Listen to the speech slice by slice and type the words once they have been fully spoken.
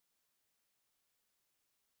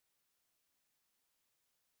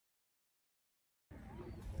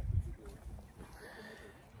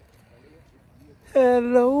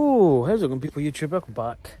Hello, how's it going, people? YouTube, welcome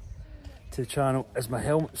back to the channel. Is my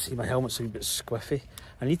helmet, see, my helmet's a wee bit squiffy.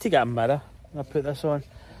 I need to get a mirror when I put this on.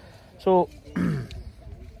 So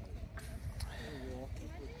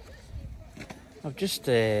I've just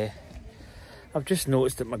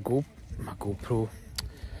noticed that my GoPro,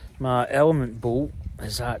 my element bolt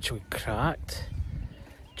is actually cracked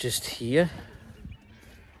just here.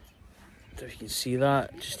 If you can see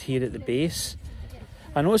that, just here at the base.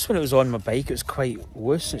 I noticed when it was on my bike it was quite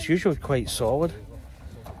loose. It's usually quite solid.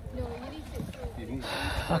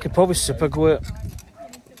 I could probably super glue it.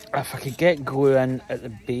 If I could get glue in at the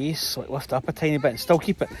base, like lift up a tiny bit and still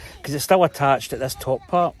keep it, because it's still attached at this top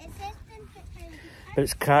part, but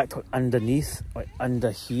it's cracked like underneath, like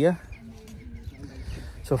under here.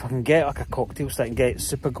 So if I can get like a cocktail stick and get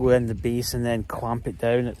super glue in the base and then clamp it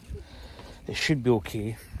down, it should be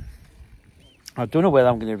okay. I don't know whether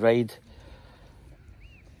I'm going to ride.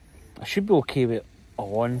 I should be okay with it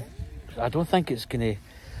on. I don't think it's going to,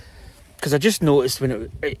 because I just noticed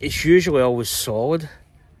when it's usually always solid.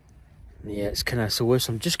 Yeah, it's kind of so loose.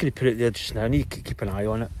 I'm just going to put it there just now. I need to keep an eye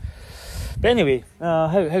on it. But anyway,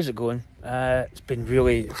 how's it going? It's been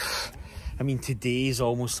really, I mean, today's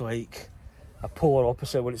almost like a polar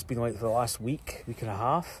opposite of what it's been like for the last week and a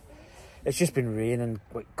half. It's just been raining,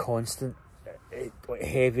 like constant, like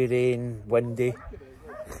heavy rain, windy,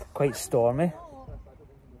 quite stormy.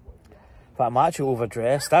 But I'm actually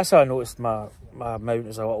overdressed. That's how I noticed my mount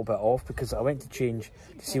is a little bit off, because I went to change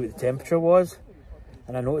to see what the temperature was,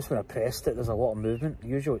 and I noticed when I pressed it there's a lot of movement.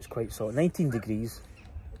 Usually it's quite solid. 19 degrees,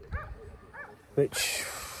 which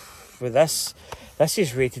for this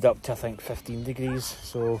is rated up to I think 15 degrees,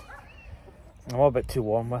 so I'm a bit too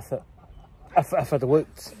warm with it. If I'd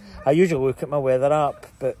looked, I usually look at my weather app,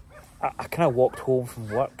 but I kind of walked home from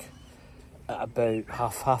work at about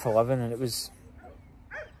half 11, and it was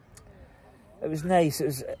nice.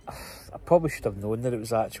 I probably should have known that it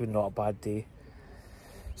was actually not a bad day.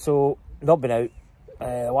 So, not been out.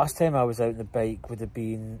 Last time I was out on the bike would have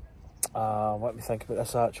been, let me think about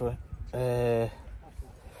this actually.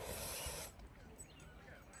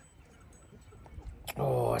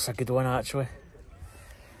 Oh, it's a good one actually.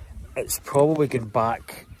 It's probably gone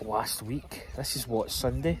back last week. This is what,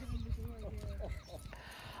 Sunday?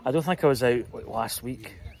 I don't think I was out like last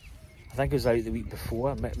week. I think I was out the week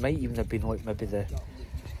before. It might even have been like maybe the...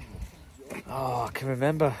 Oh, I can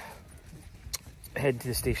remember heading to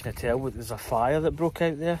the station hotel. There's a fire that broke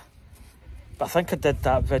out there. But I think I did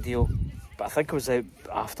that video. But I think I was out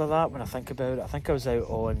after that when I think about it. I think I was out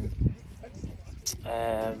on...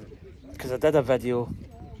 Because I did a video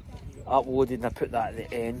uploaded and I put that at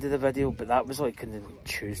the end of the video. But that was like on the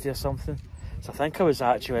Tuesday or something. So I think I was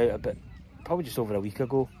actually out a bit... Probably just over a week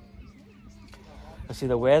ago. I see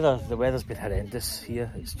the weather's been horrendous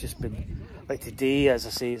here. It's just been like today, as I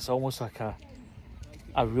say, it's almost like a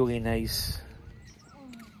really nice,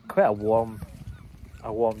 quite a warm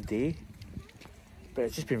day. But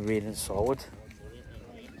it's just been raining solid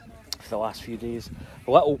for the last few days.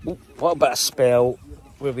 A little bit of spell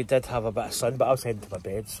where we did have a bit of sun, but I was heading to my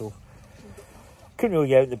bed, so couldn't really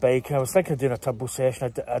get out the bike. I was thinking of doing a turbo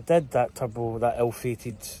session. I did that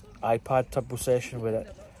ill-fated iPad turbo session where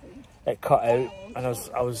it cut out, and I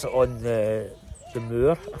was on the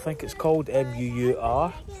Moor, I think it's called,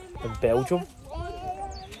 M-U-U-R, in Belgium,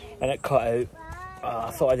 and it cut out. I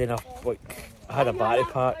thought I had enough, like, I had a battery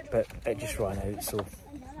pack, but it just ran out, so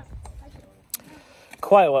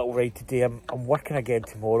quite a little ride today. I'm working again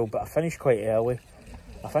tomorrow, but I finish quite early.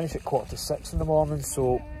 I finish at 5:45 in the morning,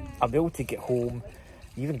 so I'll be able to get home,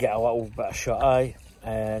 even get a little bit of shut-eye,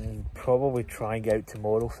 and probably try and get out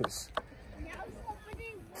tomorrow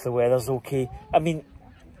if the weather's okay. I mean,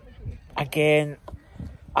 again,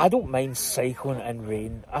 I don't mind cycling in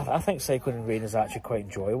rain. I think cycling in rain is actually quite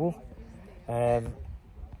enjoyable. With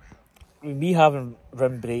me having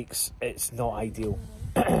rim brakes, it's not ideal.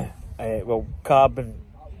 Well, carbon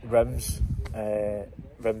rims,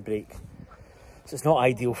 rim brake, so it's not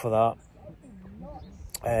ideal for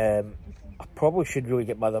that. I probably should really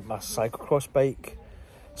get my cyclocross bike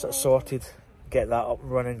sort of sorted, get that up and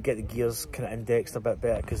running, get the gears kind of indexed a bit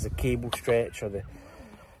better, because the cable stretch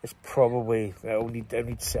it's probably, it'll need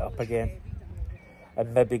to set up again,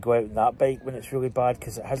 and maybe go out on that bike when it's really bad,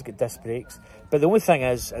 because it has got disc brakes. But the only thing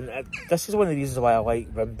is, and this is one of the reasons why I like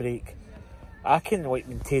rim brake, I can like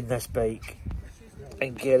maintain this bike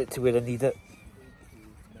and get it to where I need it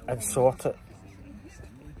and sort it,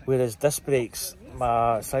 whereas disc brakes,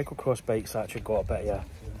 my cyclocross bike's actually got a bit of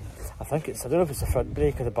I don't know if it's the front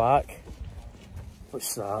brake or the back.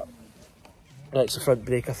 What's that? It's the front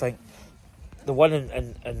brake, I think. The one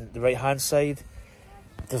in the right hand side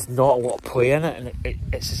there's not a lot of play in it, and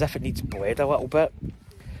it's as if it needs bled a little bit.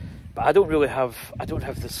 But I don't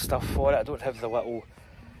have the stuff for it. I don't have the little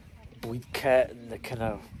bleed kit and the kind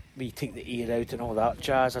of where you take the air out and all that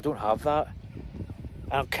jazz. I don't have that.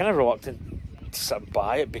 And I'm kind of reluctant to sort of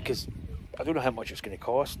buy it because I don't know how much it's going to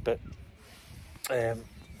cost, but I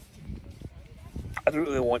don't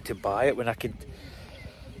really want to buy it when I could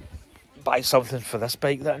buy something for this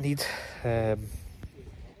bike that I need.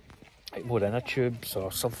 Like more inner tubes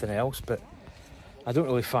or something else, but I don't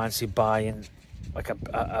really fancy buying like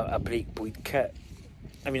a brake bleed kit.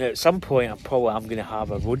 I mean, at some point I'm going to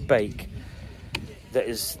have a road bike that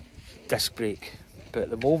is disc brake, but at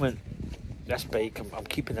the moment this bike, I'm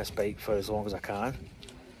keeping this bike for as long as I can,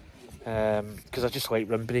 because I just like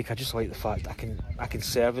rim brake. I just like the fact I can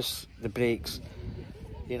service the brakes,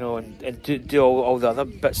 you know, and do all the other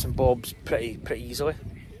bits and bobs pretty easily.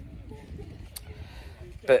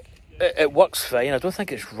 But it works fine. I don't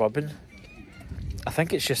think it's rubbing. I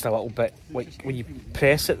think it's just a little bit like when you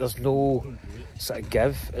press it, there's no sort of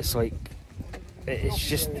give. It's like it's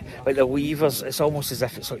just like the levers. It's almost as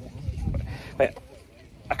if it's like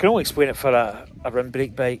I can only explain it for a rim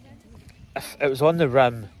brake bike. If it was on the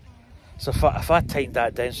rim, so if I tightened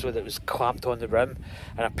that down so that it was clamped on the rim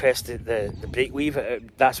and I pressed the brake lever,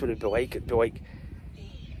 that's what it'd be like. It'd be like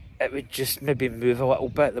it would just maybe move a little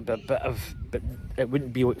bit. There'd be a bit of, but it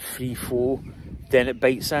wouldn't be like free flow. Then it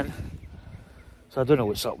bites in. So I don't know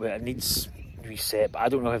what's up with it. It needs reset, but I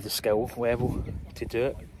don't know have the skill level to do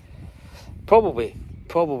it. Probably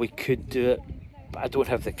could do it, but I don't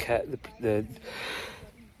have the kit, the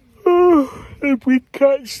bleed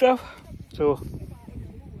kit and stuff. So,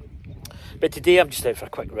 but today I'm just out for a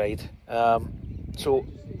quick ride. So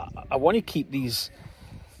I want to keep these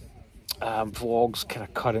vlogs kind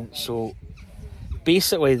of current. So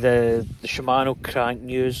basically the Shimano crank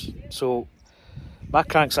news. So my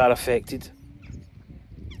cranks are affected.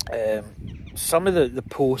 Some of the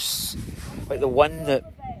posts, like the one that,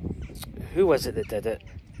 who was it that did it?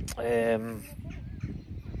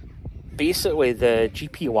 Basically the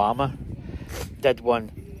GP Llama did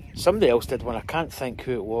one. Somebody else did one. I can't think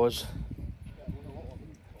who it was,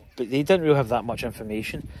 but they didn't really have that much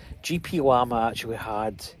information. GP Llama actually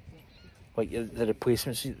had like the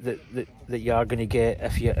replacements that you are going to get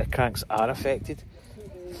if your cranks are affected.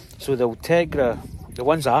 So the Ultegra, the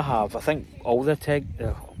ones I have, I think all the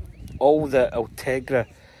Ultegra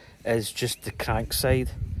is just the crank side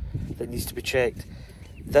that needs to be checked.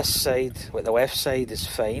 This side, like the left side, is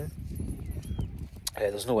fine.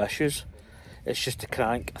 There's no issues. It's just the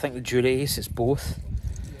crank. I think the Dura-Ace, it's both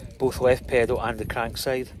left pedal and the crank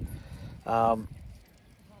side.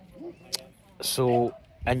 So,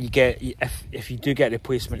 and you get, if you do get a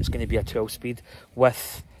replacement, it's going to be a 12-speed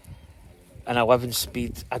with an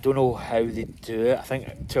 11-speed. I don't know how they do it. I think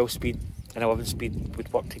 12-speed and 11-speed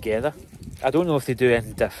would work together. I don't know if they do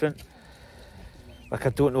anything different. Like, I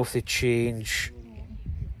don't know if they change.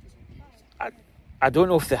 I don't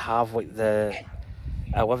know if they have like the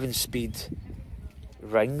 11-speed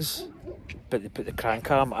rings, but they put the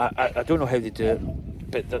crank arm. I don't know how they do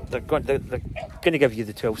it, but they're going to give you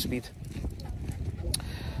the 12-speed.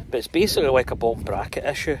 But it's basically like a ball and bracket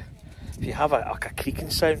issue. If you have a creaking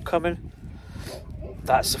sound coming,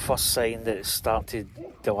 that's the first sign that it's started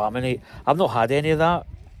to delaminate. I've not had any of that.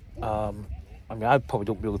 I mean, I probably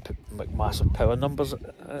don't really put like massive power numbers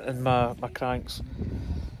in my cranks.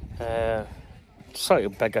 Slightly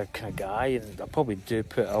bigger kind of guy, and I probably do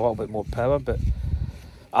put a little bit more power, but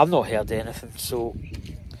I've not heard anything. So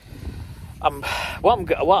what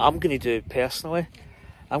I'm going to do personally,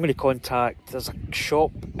 I'm going to contact, there's a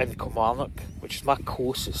shop in Kilmarnock which is my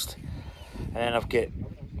closest, and then I've got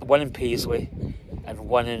one in Paisley and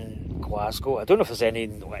one in Glasgow. I don't know if there's any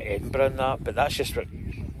in like Edinburgh and that, but that's just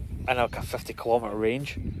in like a 50-kilometre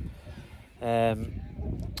range.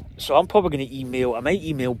 So I'm probably going to email. I might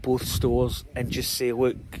email both stores and just say,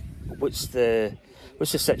 look, what's the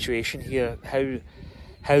situation here?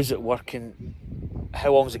 How's it working?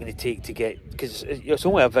 How long is it going to take to get? Because it's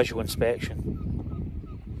only a visual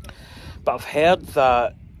inspection. But I've heard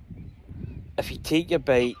that if you take your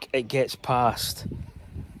bike, it gets passed,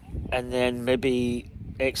 and then maybe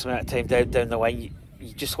X amount of time down the line,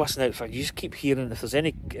 you just listen out for it. You just keep hearing if there's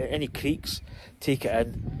any creaks, take it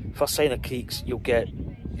in. First sign of creaks, you'll get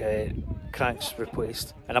cranks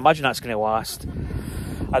replaced, and I imagine that's going to last.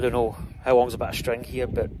 I don't know how long's a bit of string here,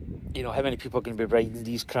 but you know how many people are going to be riding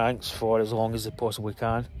these cranks for as long as they possibly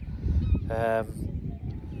can.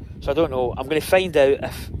 So I don't know. I'm going to find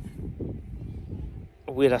out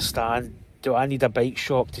where I stand. Do I need a bike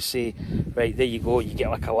shop to say, right, there you go, you get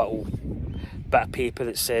like a little bit of paper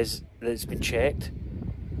that says that it's been checked?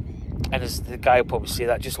 And as the guy will probably say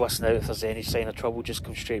that, just listen out if there's any sign of trouble, just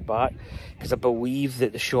come straight back. Because I believe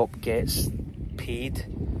that the shop gets paid,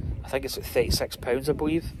 I think it's like £36, I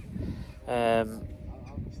believe,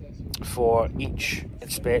 for each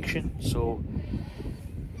inspection. So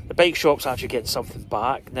the bike shop's actually getting something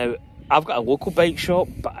back. Now, I've got a local bike shop,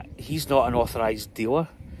 but he's not an authorised dealer.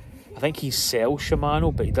 I think he sells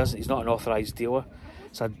Shimano, but he's not an authorised dealer.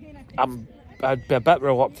 So I'd be a bit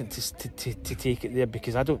reluctant to take it there,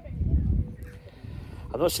 because I'm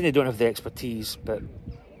not saying they don't have the expertise, but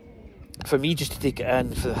for me just to take it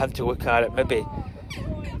in, for him to look at it, maybe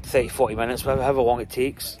 30-40 minutes, however long it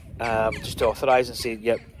takes, just to authorise and say,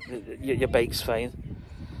 yep, your bike's fine.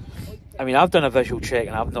 I mean, I've done a visual check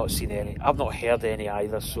and I've not seen any, I've not heard any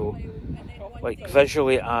either, so like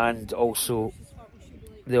visually, and also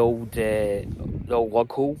the old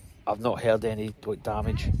lug hole, I've not heard any like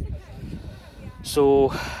damage.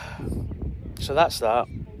 So that's that.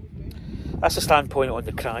 That's the standpoint on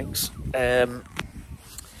the cranks. The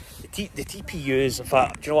TPUs, in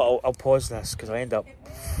fact, do you know what, I'll pause this because I end up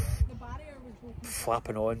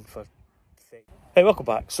flapping on for things. Hey, welcome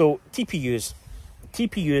back. So TPUs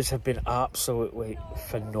have been absolutely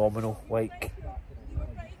phenomenal. Like,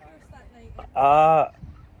 I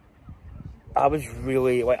was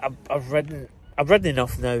really, like, I've ridden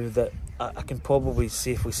enough now that I can probably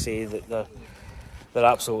safely say that they're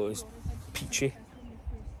absolutely peachy.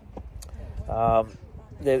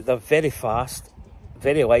 They're very fast,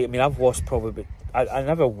 very light. I mean, I've lost probably, I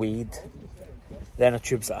never weighed the inner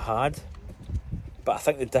tubes that I had, but I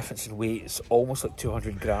think the difference in weight is almost like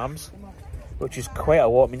 200 grams, which is quite a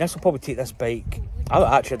lot. I mean, this will probably take this bike,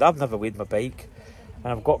 I've never weighed my bike,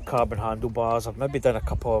 and I've got carbon handlebars. I've maybe done a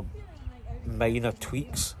couple of minor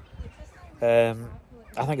tweaks. I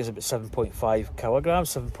think it's about 7.5 kilograms,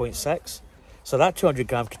 7.6. So that 200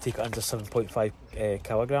 gram could take it under 7.5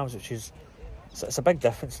 kilograms, which is, so it's a big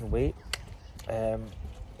difference in weight. But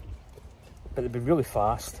they've been really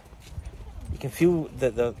fast. You can feel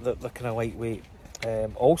that they're kind of lightweight.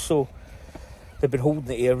 Also, they've been holding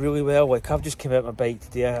the air really well. Like, I've just came out my bike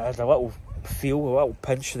today, I had a little feel, a little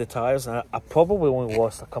pinch to the tyres, and I probably only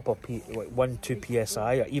lost a couple of like 1-2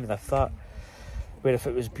 psi, even if that. Where if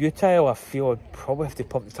it was butyl, I feel I'd probably have to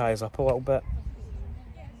pump the tyres up a little bit.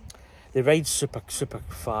 They ride super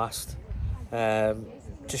fast.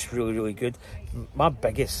 Just really good. My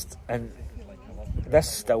biggest, and this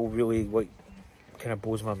still really like kind of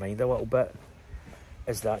blows my mind a little bit,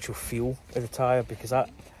 is the actual feel of the tyre, because I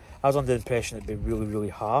was under the impression it'd be really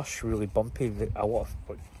harsh, really bumpy, a lot of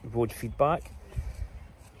like, road feedback.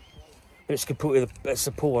 But it's completely, it's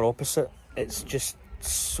the polar opposite. It's just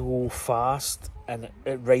so fast, and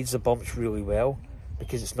it rides the bumps really well,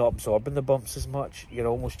 because it's not absorbing the bumps as much. You're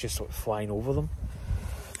almost just sort of flying over them,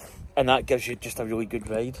 and that gives you just a really good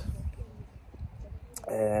ride.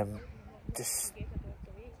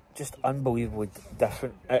 Just unbelievably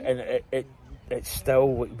different, and it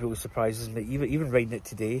still like, really surprises me. Even riding it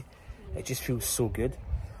today, it just feels so good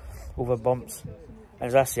over bumps. And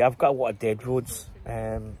as I say, I've got a lot of dead roads,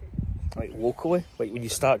 like locally, like when you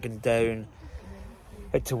start going down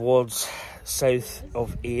like towards south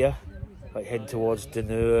of Ayr, like heading towards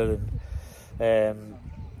Dunure and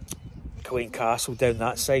Culzean Castle, down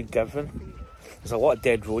that side, Girvan. There's a lot of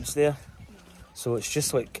dead roads there, so it's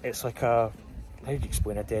just like, it's like a, how do you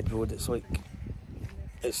explain a dead road? It's like,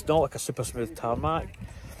 it's not like a super smooth tarmac.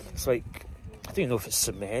 It's like, I don't even know if it's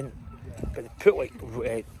cement, but they put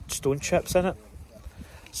like stone chips in it,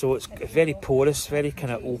 so it's very porous, very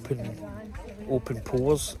kind of open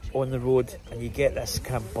pores on the road, and you get this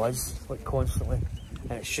kind of buzz like constantly,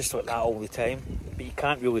 and it's just like that all the time, but you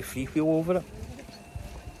can't really freewheel over it,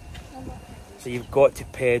 so you've got to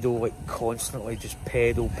pedal like constantly, just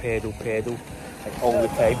pedal like all the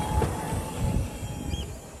time.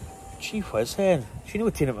 Gee whiz hen, do you know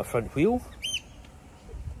taking out my front wheel?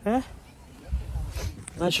 Huh?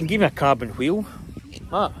 That should give me a carbon wheel.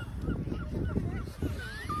 Ah.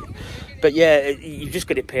 But yeah, you've just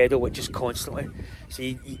got to pedal it just constantly, so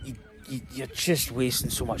you're just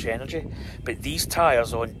wasting so much energy. But these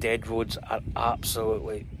tyres on dead roads are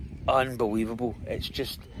absolutely unbelievable. It's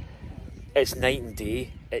just, it's night and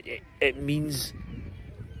day. It means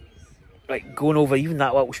like going over even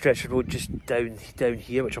that little stretch of road just down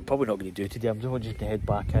here, which I'm probably not going to do today. I'm just going to head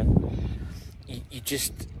back in. You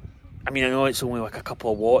just, I mean, I know it's only like a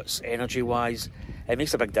couple of watts energy wise. It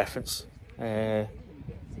makes a big difference. And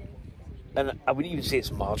I wouldn't even say it's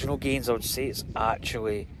marginal gains. I would say it's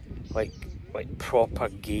actually like proper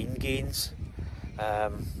gains.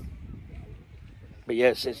 But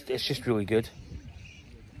yeah, it's just really good.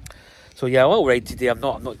 So yeah, a little ride today. I'm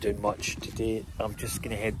not doing much today. I'm just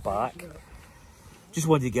gonna head back. Just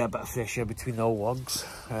wanted to get a bit of fresh air between the logs.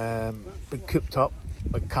 Been cooped up,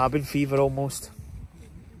 like cabin fever almost.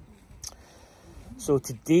 So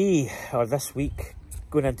today, or this week,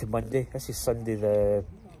 going into Monday, this is Sunday the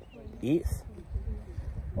 8th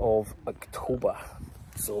of October.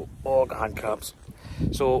 So, oh, I got hand cramps.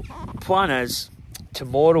 So, plan is,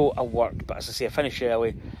 tomorrow I work, but as I say, I finish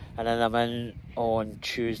early, and then I'm in on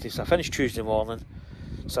Tuesday. So I finish Tuesday morning,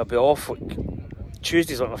 so I'll be off.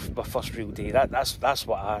 Tuesday's like my first real day. That's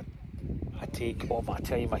what I take. Oh, I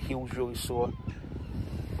tell you, my heel's really sore.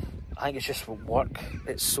 I think it's just from work.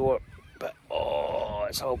 It's sore, but oh,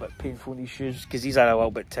 it's a little bit painful in these shoes because these are a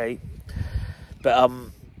little bit tight. But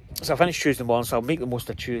so I finish Tuesday morning, so I'll make the most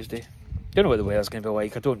of Tuesday. Don't know what the weather's going to be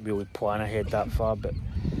like. I don't really plan ahead that far, but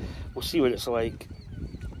we'll see what it's like.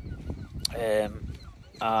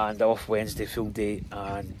 And off Wednesday full day,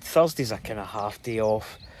 and Thursday's a kind of half day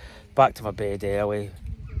off. Back to my bed early.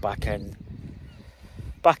 Back in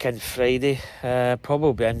Friday.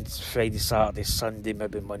 Probably in Friday, Saturday, Sunday,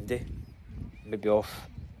 maybe Monday. Maybe off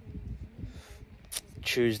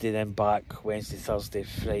Tuesday, then back Wednesday, Thursday,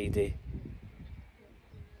 Friday.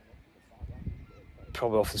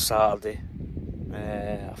 Probably off the Saturday.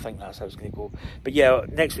 I think that's how it's going to go. But yeah,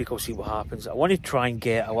 next week I'll see what happens. I want to try and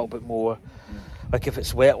get a little bit more, like if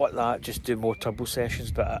it's wet like that, just do more turbo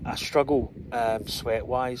sessions. But I struggle sweat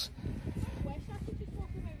wise.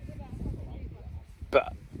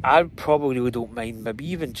 But I probably really don't mind maybe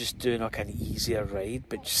even just doing like an easier ride,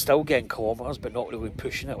 but still getting kilometres, but not really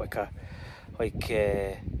pushing it like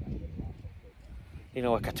you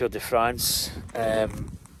know, like a Tour de France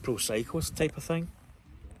pro cyclist type of thing.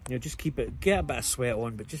 You know, just get a bit of sweat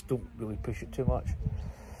on, but just don't really push it too much.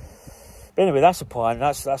 But anyway, that's the plan.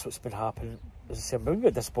 That's what's been happening. As I said, I'm a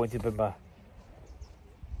bit disappointed with my.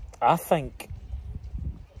 I think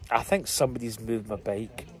somebody's moved my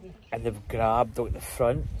bike, and they've grabbed like the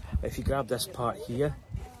front. If you grab this part here,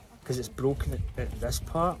 because it's broken at this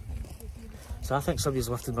part, so I think somebody's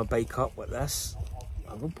lifted my bike up like this.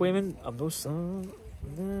 I'm not blaming. I'm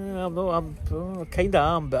kind of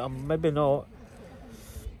am, but I'm maybe not.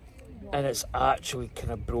 And it's actually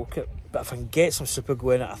kind of broke it. But if I can get some super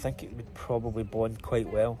glue in it, I think it would probably bond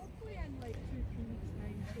quite well.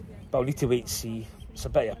 But I'll need to wait and see. It's a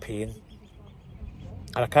bit of a pain.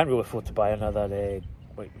 And I can't really afford to buy another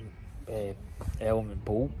element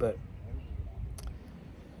bolt, but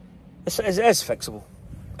it is fixable.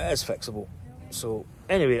 It is fixable. So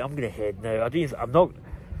anyway, I'm going to head now. I'm not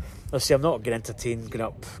getting entertained going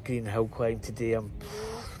up Green Hill Climb today.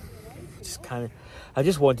 I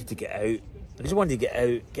just wanted to get out. I just wanted to get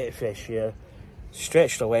out, get fresh air,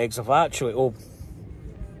 stretch the legs. I've actually,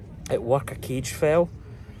 at work a cage fell,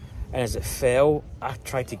 and as it fell, I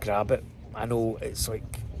tried to grab it. I know it's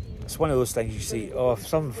one of those things you say, oh, if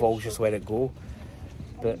something falls, just let it go.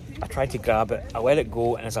 But I tried to grab it, I let it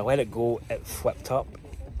go, and as I let it go, it flipped up,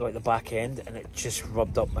 like the back end, and it just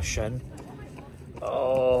rubbed up my shin.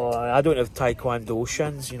 Oh, I don't have taekwondo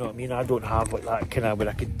shins, you know what I mean? I don't have like that kind of where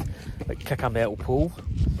I could like kick a metal pole.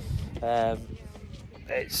 I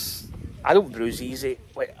don't bruise easy.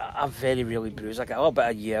 Like I very rarely bruise. I get a little bit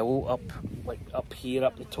of yellow up here,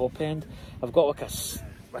 up the top end. I've got it's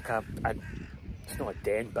not a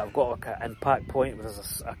dent, but I've got like an impact point where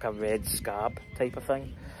there's like a red scab type of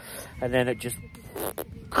thing, and then it just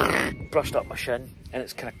brushed up my shin, and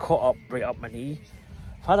it's kind of caught up right up my knee.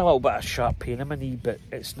 I've had a little bit of sharp pain in my knee, but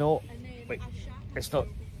it's not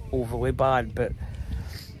overly bad. But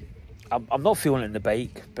I'm not feeling it in the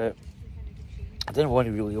bike, but I didn't want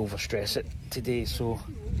to really overstress it today, so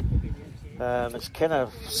it's kind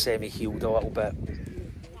of semi-healed a little bit.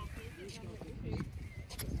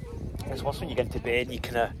 It's worse when you get into bed and you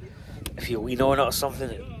kind of, if you lean on it or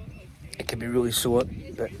something, it can be really sore.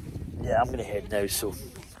 But yeah, I'm going to head now, so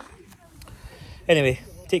anyway,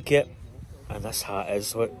 take care. And this hat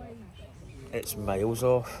is, look, it's miles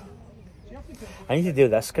off. I need to do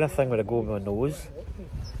this kind of thing when I go with my nose.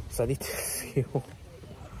 So I need to feel.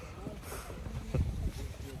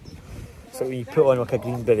 So when you put on like a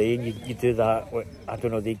green beret and you do that, I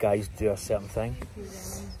don't know, they guys do a certain thing.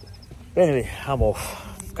 But anyway, I'm off.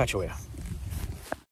 Catch you later.